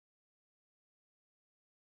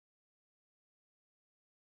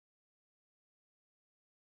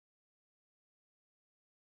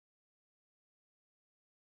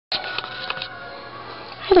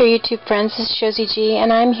Hi there, YouTube friends. This is Josie G,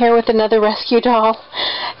 and I'm here with another rescue doll.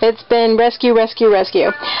 It's been rescue. But,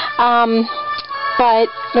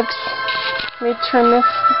 oops, let me turn this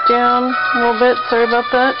down a little bit. Sorry about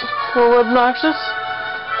that. It's a little obnoxious.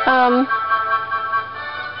 I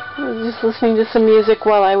was just listening to some music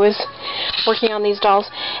while I was working on these dolls.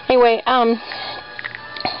 Anyway,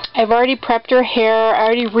 I've already prepped her hair. I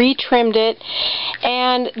already retrimmed it.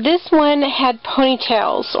 And this one had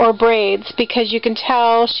ponytails or braids because you can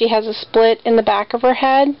tell she has a split in the back of her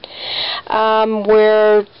head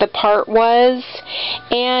where the part was.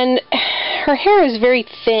 And her hair is very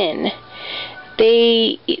thin.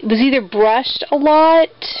 It was either brushed a lot,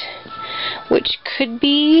 which could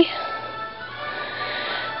be,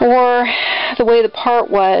 or the way the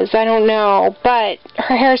part was. I don't know. But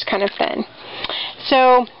her hair is kind of thin.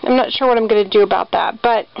 So I'm not sure what I'm going to do about that.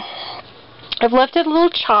 But I've left it a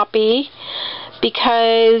little choppy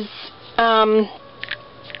because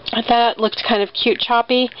I thought it looked kind of cute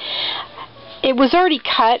choppy. It was already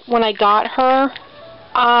cut when I got her,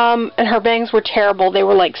 and her bangs were terrible. They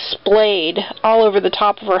were like splayed all over the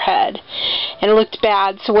top of her head, and it looked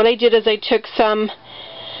bad. So what I did is I took some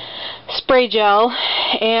spray gel,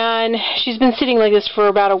 and she's been sitting like this for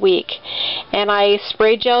about a week, and I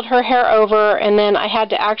spray gelled her hair over, and then I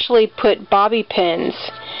had to actually put bobby pins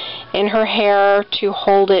in her hair to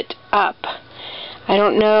hold it up. I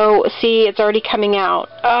don't know. See, it's already coming out.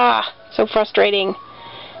 Ah, so frustrating.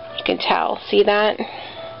 You can tell. See that?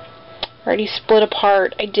 Already split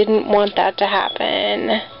apart. I didn't want that to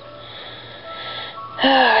happen.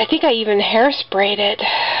 I think I even hairsprayed it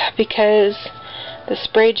because the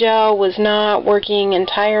spray gel was not working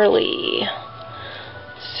entirely.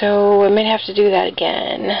 So I might have to do that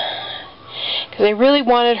again. Because I really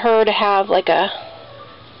wanted her to have like a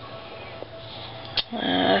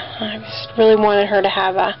I just really wanted her to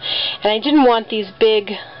have a, and I didn't want these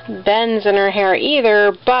big bends in her hair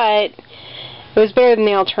either, but it was better than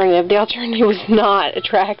the alternative. The alternative was not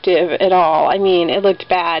attractive at all. I mean, it looked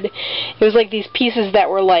bad. It was like these pieces that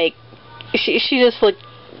were like, she just looked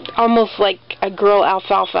almost like a girl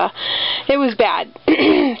alfalfa. It was bad.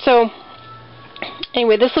 So,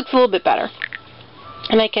 anyway, this looks a little bit better.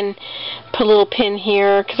 And I can put a little pin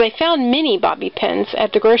here, because I found mini bobby pins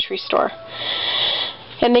at the grocery store.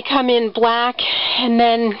 And they come in black, and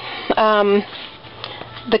then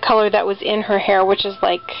the color that was in her hair, which is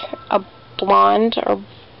like a blonde or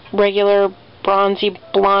regular bronzy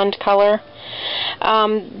blonde color.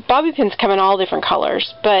 Bobby pins come in all different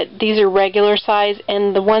colors, but these are regular size,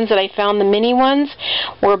 and the ones that I found, the mini ones,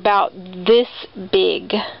 were about this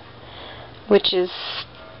big, which is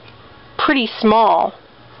pretty small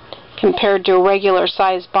compared to a regular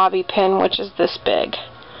size bobby pin, which is this big.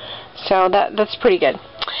 So that's pretty good.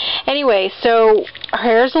 Anyway, so her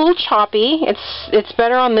hair's a little choppy. It's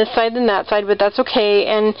better on this side than that side, but that's okay.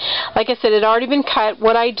 And like I said, it had already been cut.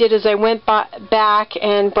 What I did is I went back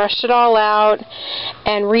and brushed it all out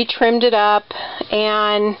and retrimmed it up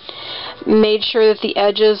and made sure that the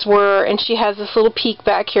edges were, and she has this little peak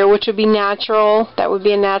back here, which would be natural. That would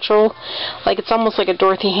be a natural, like it's almost like a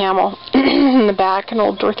Dorothy Hamill in the back, an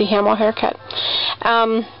old Dorothy Hamill haircut.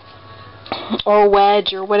 Or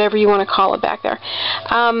wedge, or whatever you want to call it back there.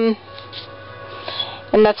 And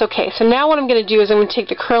that's okay. So now what I'm going to do is I'm going to take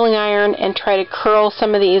the curling iron and try to curl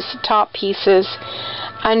some of these top pieces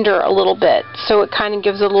under a little bit, so it kind of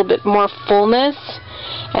gives a little bit more fullness.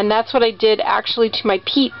 And that's what I did actually to my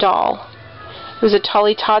Pete doll. It was a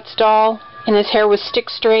Tolly Tots doll, and his hair was stick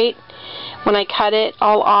straight when I cut it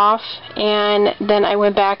all off, and then I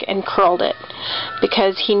went back and curled it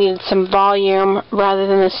because he needed some volume rather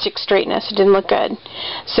than the stick straightness. It didn't look good.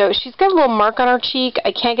 So she's got a little mark on her cheek.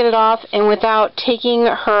 I can't get it off, and without taking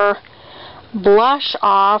her blush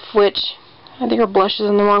off, which I think her blush is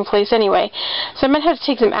in the wrong place anyway. So I'm going to have to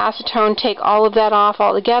take some acetone, take all of that off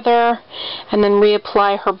altogether, and then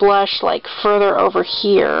reapply her blush like further over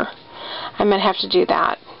here. I'm going to have to do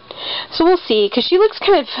that. So we'll see, because she looks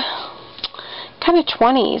kind of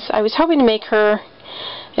 20s. I was hoping to make her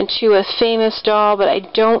into a famous doll, but I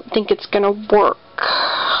don't think it's going to work.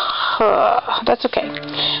 That's okay.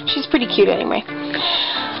 She's pretty cute anyway.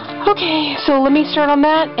 Okay, so let me start on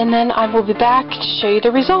that, and then I will be back to show you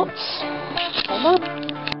the results. Hold on.